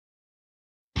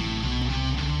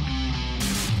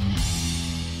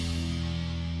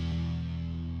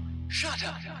Shut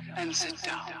up and sit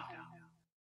down.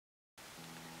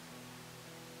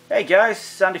 Hey guys,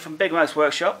 Sandy from Big Mouse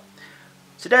Workshop.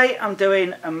 Today I'm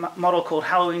doing a model called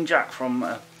Halloween Jack from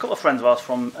a couple of friends of ours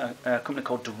from a company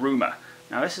called Daruma.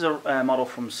 Now this is a model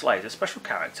from S.L.A, it's a special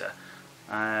character,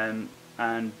 and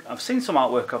I've seen some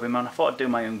artwork of him and I thought I'd do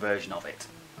my own version of it.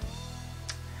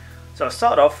 So I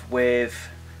started off with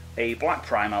a black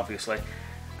prime obviously,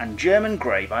 and German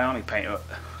grey by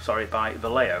by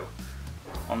Vallejo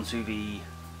onto the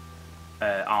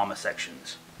armour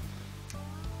sections.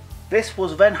 This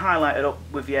was then highlighted up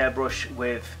with the airbrush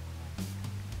with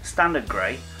standard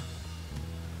grey,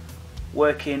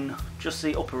 working just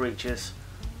the upper reaches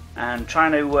and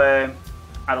trying to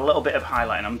add a little bit of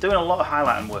highlighting. I'm doing a lot of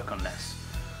highlighting work on this.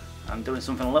 I'm doing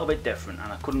something a little bit different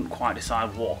and I couldn't quite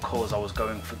decide what colours I was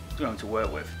going to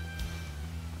work with.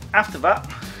 After that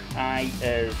I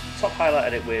top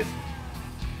highlighted it with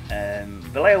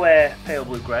Vallejo Air Pale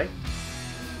Blue Grey.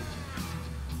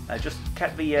 I just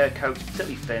kept the coat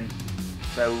particularly thin,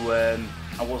 so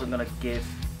I wasn't going to give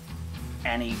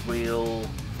any real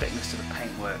thickness to the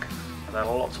paintwork. I've had a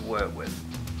lot to work with.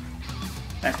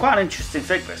 And it's quite an interesting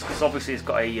fig this, because obviously it's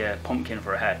got a pumpkin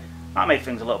for a head. That made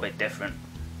things a little bit different,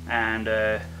 and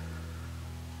I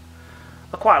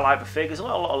quite like the fig. There's a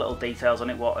lot of little details on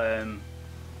it what a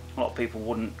lot of people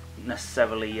wouldn't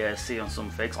necessarily see on some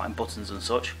figs, like buttons and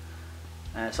such.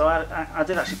 So I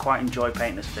did actually quite enjoy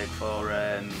painting this fig for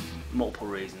multiple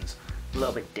reasons, a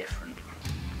little bit different.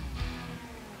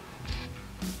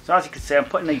 So as you can see, I'm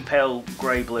putting the pale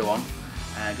grey blue on,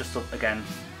 just up again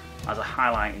as a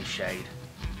highlighting shade,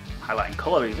 highlighting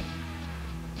colour even,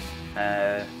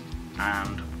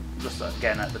 and just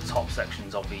again at the top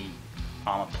sections of the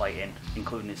armour plating,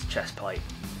 including its chest plate.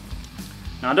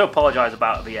 Now I do apologise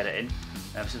about the editing.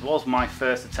 This was my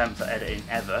first attempt at editing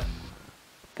ever,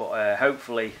 but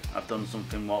hopefully I've done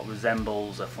something what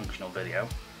resembles a functional video.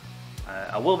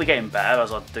 I will be getting better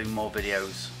as I do more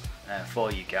videos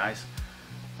for you guys,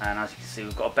 and as you can see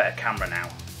we've got a better camera now,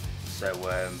 so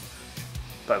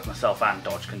both myself and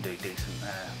Dodge can do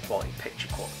decent picture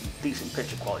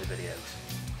quality videos.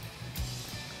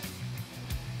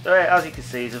 So as you can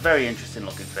see, it's a very interesting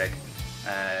looking fig,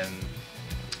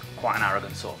 quite an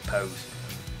arrogant sort of pose.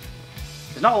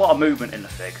 There's not a lot of movement in the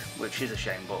fig, which is a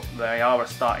shame, but they are a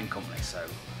starting company, so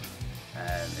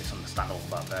it's understandable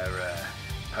that they're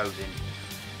posing.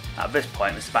 At this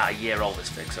point, it's about a year old, this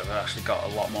fig, so they've actually got a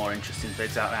lot more interesting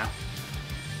figs out now.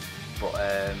 But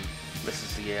this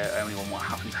is the only one I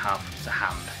happen to have to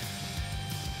hand.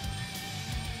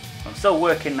 I'm still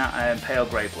working that pale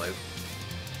grey blue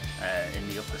in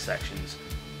the upper sections,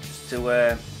 just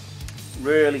to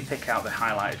really pick out the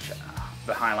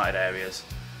highlighted areas.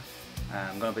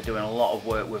 I'm going to be doing a lot of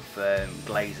work with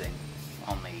glazing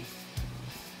on the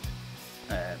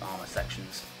armour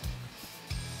sections.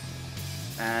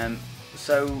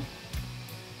 So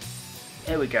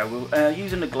here we go, we're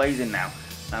using the glazing now.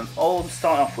 All I'm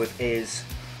starting off with is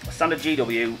a standard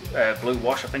GW blue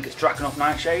wash, I think it's Drakenhof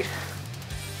Nightshade.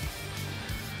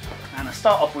 And I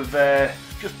start off with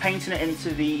just painting it into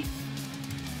the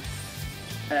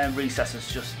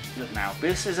recesses just now.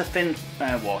 This is a thin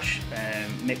wash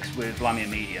mixed with Lamia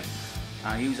Medium.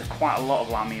 I use quite a lot of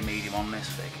Lamia Medium on this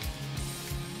fig,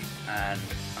 and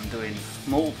I'm doing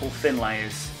multiple thin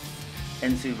layers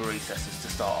into the recesses to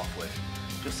start off with,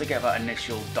 just to get that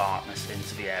initial darkness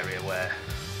into the area where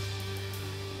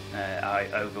I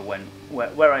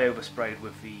oversprayed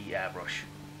with the airbrush.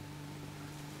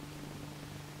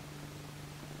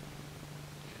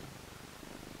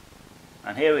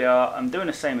 And here we are, I'm doing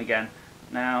the same again.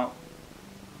 Now,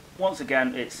 once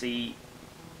again, it's the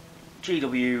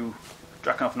GW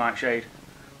Drakenhof Nightshade,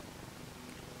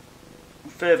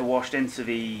 further washed into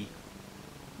the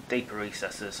deeper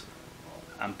recesses,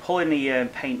 and pulling the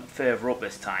paint further up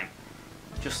this time,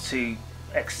 just to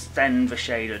extend the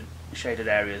shaded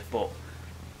areas, but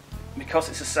because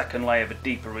it's a second layer, the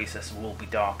deeper recesses will be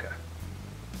darker.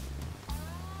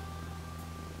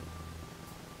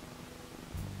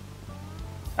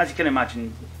 As you can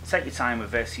imagine, take your time with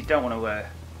this. You don't want to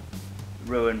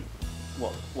ruin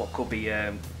what could be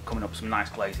coming up some nice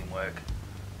glazing work.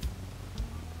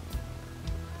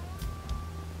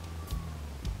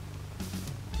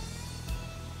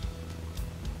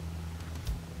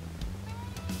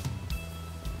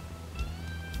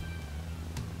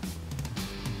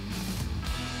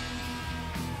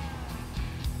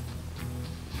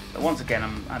 But once again,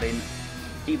 I'm adding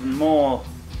even more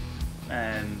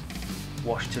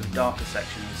wash to the darker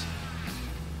sections,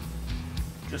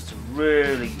 just to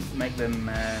really make them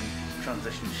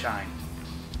transition shine.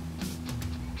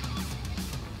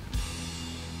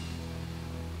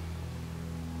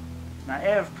 Now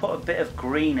here I've put a bit of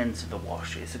green into the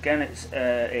wash. It's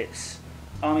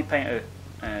Army Painter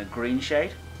green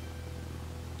shade,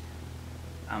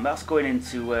 and that's going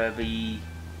into the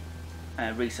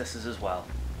recesses as well,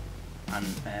 and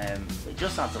it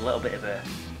just adds a little bit of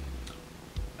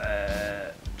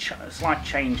a slight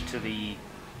change to the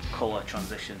colour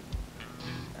transition.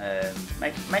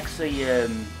 Makes the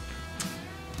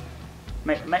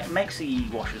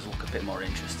washes look a bit more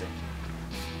interesting.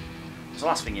 So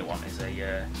the last thing you want is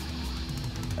a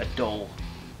dull,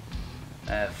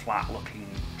 flat looking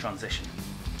transition.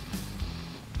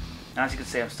 And as you can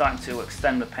see, I'm starting to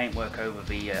extend the paintwork over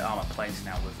the armour plates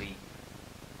now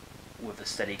with the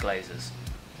steady glazes,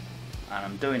 and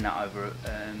I'm doing that over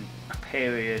a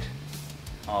period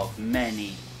of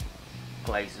many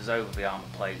glazes over the armour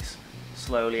plates,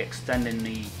 slowly extending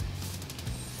the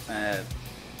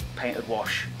painted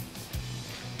wash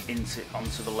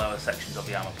onto the lower sections of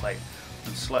the armour plate,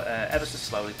 and ever so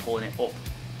slowly pulling it up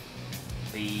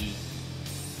the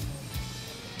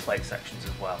plate sections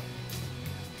as well.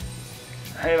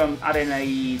 Here I'm adding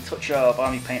a touch of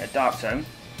Army Painter Dark Tone,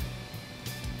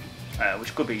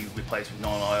 which could be replaced with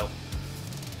non-oil,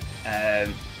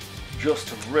 just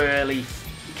to really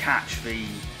catch the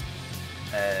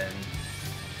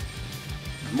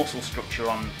muscle structure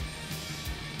on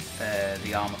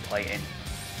the armour plating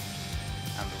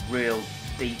and the real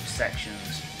deep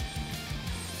sections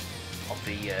of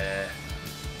the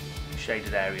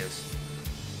shaded areas.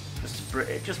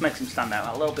 It just makes them stand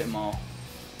out a little bit more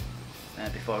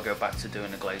before I go back to doing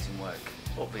the glazing work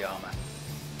up the armour.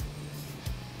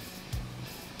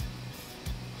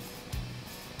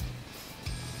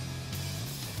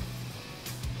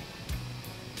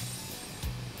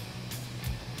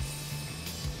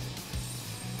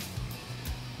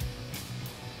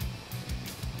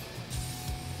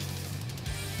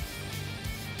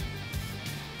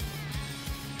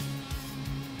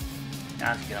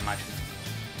 As you can imagine,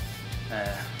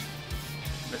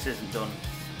 this isn't done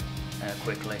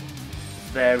quickly.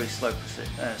 Very slow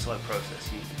process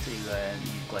to use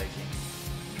glazing,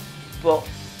 but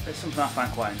it's something I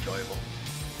find quite enjoyable.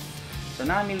 So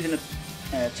now I'm using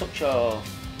a touch of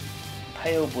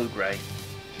pale blue-grey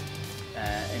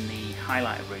in the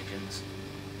highlighted regions,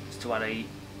 just to add a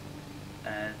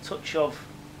touch of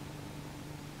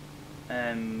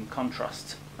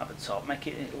contrast at the top,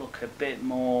 making it look a bit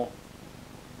more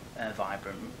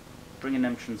vibrant, bringing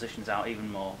them transitions out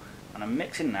even more. And I'm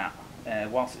mixing that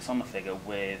whilst it's on the figure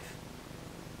with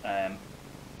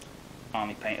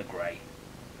Army Painter Grey,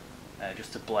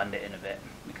 just to blend it in a bit,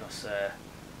 because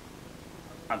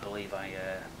I believe I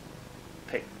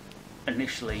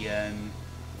initially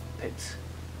picked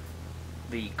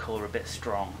the colour a bit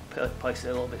strong, placed it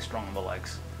a little bit strong on the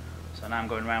legs. So now I'm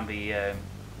going around the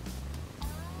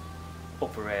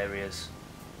upper areas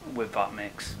with that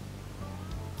mix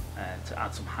to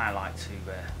add some highlight to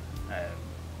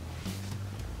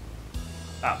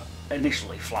that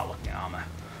initially flat looking armour.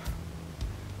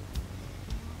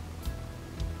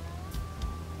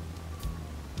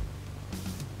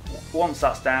 Once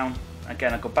that's down,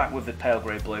 again I go back with the pale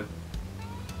grey blue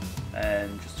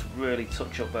just to really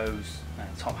touch up those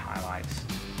top highlights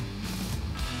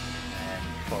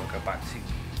before I go back to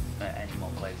any more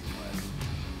glazing work.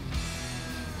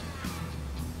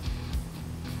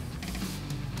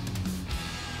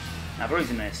 Now the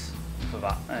reason this for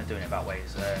that, doing it that way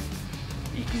is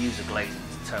you can use the glazing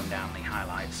to tone down the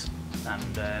highlights,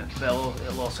 and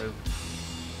it'll also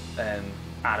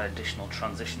add additional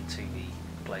transition to the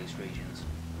glazed regions.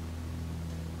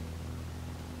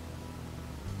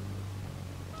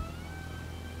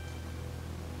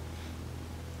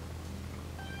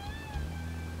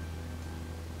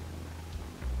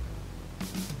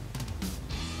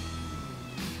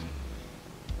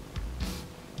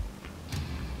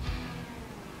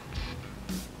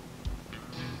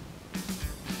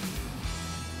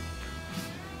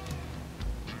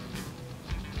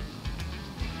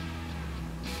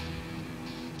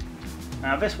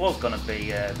 Now this was going to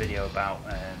be a video about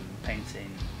painting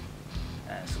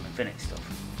some Infinity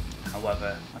stuff,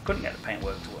 however I couldn't get the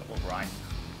paintwork to look right,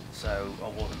 so I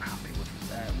wasn't happy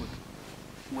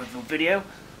with the video,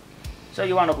 so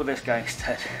you wound up with this guy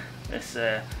instead.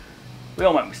 We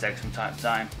all make mistakes from time to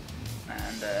time,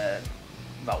 and that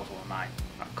was one of mine.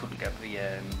 I couldn't get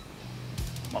the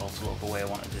model to look the way I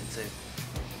wanted it to.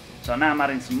 So now I'm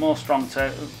adding some more strong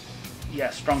tone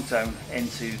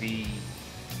into the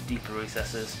deeper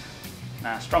recesses.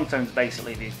 Now strong tone is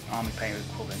basically the Army Painter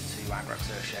equivalent to Agrax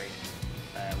Earthshade,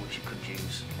 which you could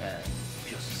use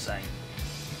just the same.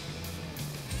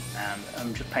 And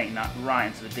I'm just painting that right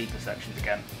into the deeper sections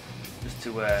again, just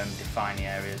to define the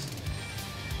areas.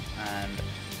 and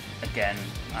again,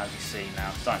 as you see now,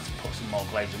 I'm starting to put some more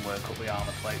glazing work up the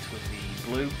armour plates with the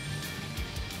blue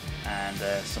and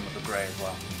some of the grey as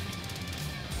well.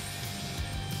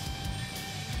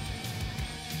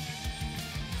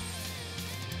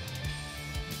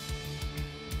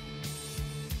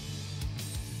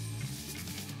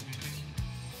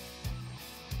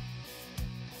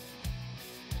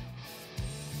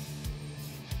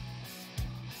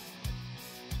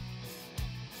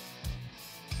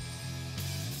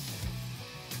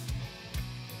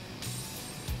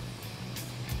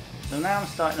 So now I'm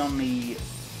starting on the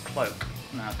cloak.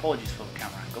 Now, apologies for the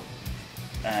camera angle.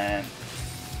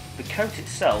 The coat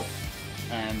itself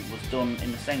was done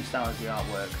in the same style as the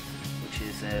artwork, which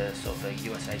is sort of a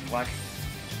USA flag.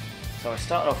 So I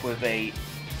started off with a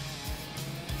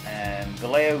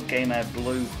Vallejo Gamer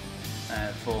blue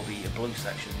for the blue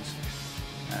sections,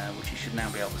 which you should now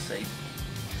be able to see,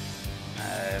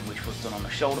 which was done on the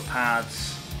shoulder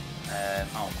pads,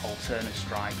 alternate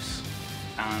stripes.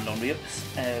 And on the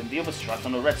other stripes,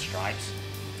 on the red stripes,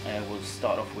 we'll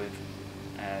start off with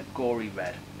gory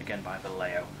red, again by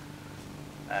Vallejo,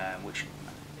 which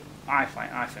I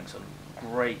think is a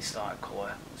great start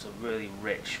colour. It's a really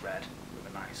rich red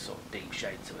with a nice sort of deep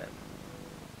shade to it.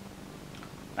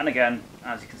 And again,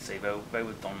 as you can see, they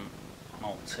were done on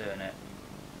alternate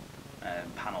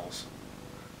panels.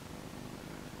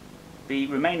 The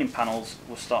remaining panels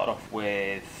will start off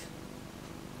with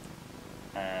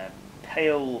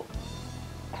pale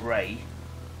grey,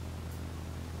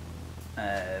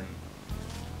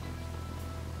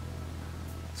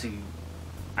 to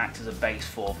act as a base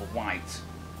for the white.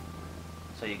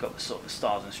 So you've got the sort of the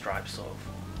stars and stripes sort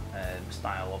of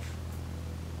style of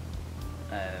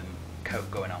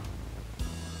coat going on.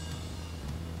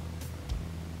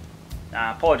 Now,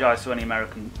 I apologise to any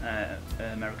American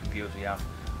viewers we have.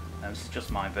 This is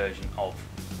just my version of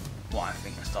what I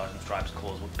think the stars and stripes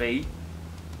colours would be.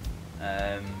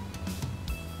 I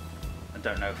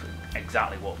don't know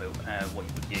exactly what you would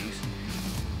use.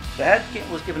 The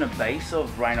head was given a base of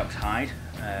Rhinox hide,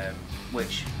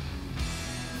 which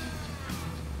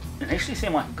initially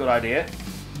seemed like a good idea.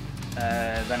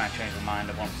 Then I changed my mind,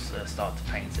 and once I started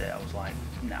to paint it, I was like,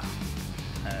 no,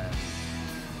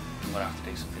 I'm going to have to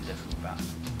do something different with that.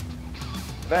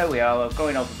 There we are,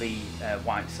 going over the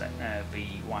white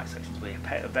sections with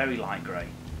a very light grey,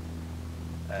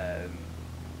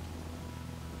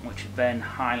 which then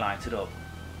highlighted up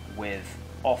with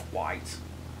off-white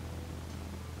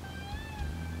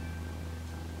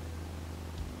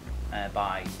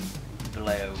by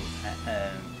Vallejo,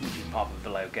 which is part of the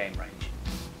Vallejo game range.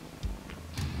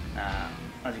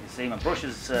 As you can see, my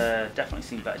brushes definitely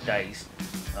seen better days,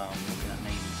 so I'm looking at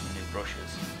needing some new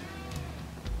brushes.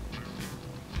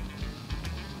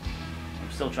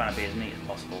 I'm still trying to be as neat as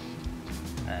possible,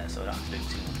 so I don't have to do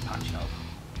too much patching up.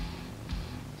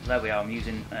 So there we are, I'm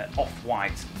using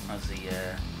off-white as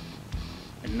the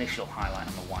initial highlight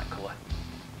on the white colour.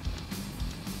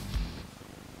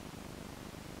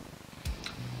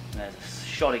 There's a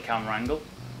shoddy camera angle.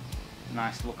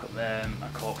 Nice look at a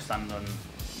cork stand on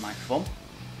my thumb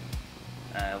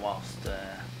whilst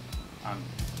I'm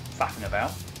faffing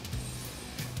about.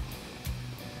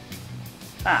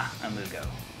 And we go.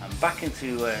 I'm back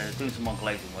into doing some more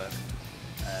glazing work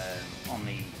on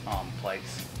the arm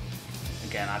plates.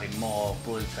 Again, adding more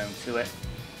blue tone to it.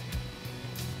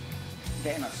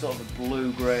 Getting that sort of a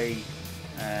blue-grey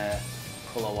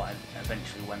colour what I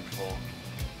eventually went for.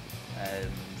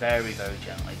 Very, very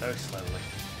gently, very slowly.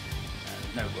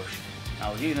 No rush.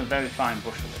 I was using a very fine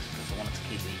brush for this because I wanted to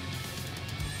keep the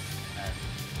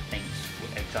inks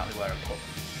exactly where I put them.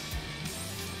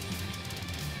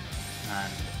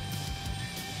 And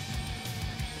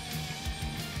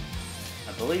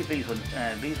I believe these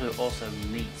were also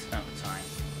neat at the time.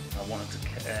 I wanted to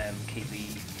keep the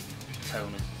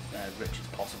tone as rich as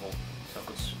possible, so I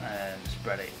could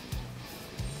spread it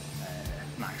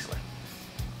nicely.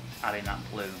 Adding that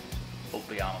blue up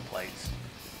the armour plates.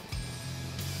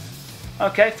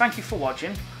 Okay, thank you for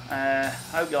watching. I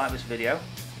hope you like this video.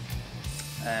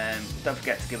 Don't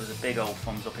forget to give us a big old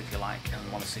thumbs up if you like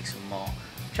and want to see some more.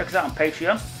 Check us out on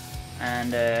Patreon,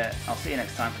 and I'll see you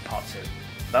next time for part 2.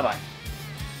 Bye bye.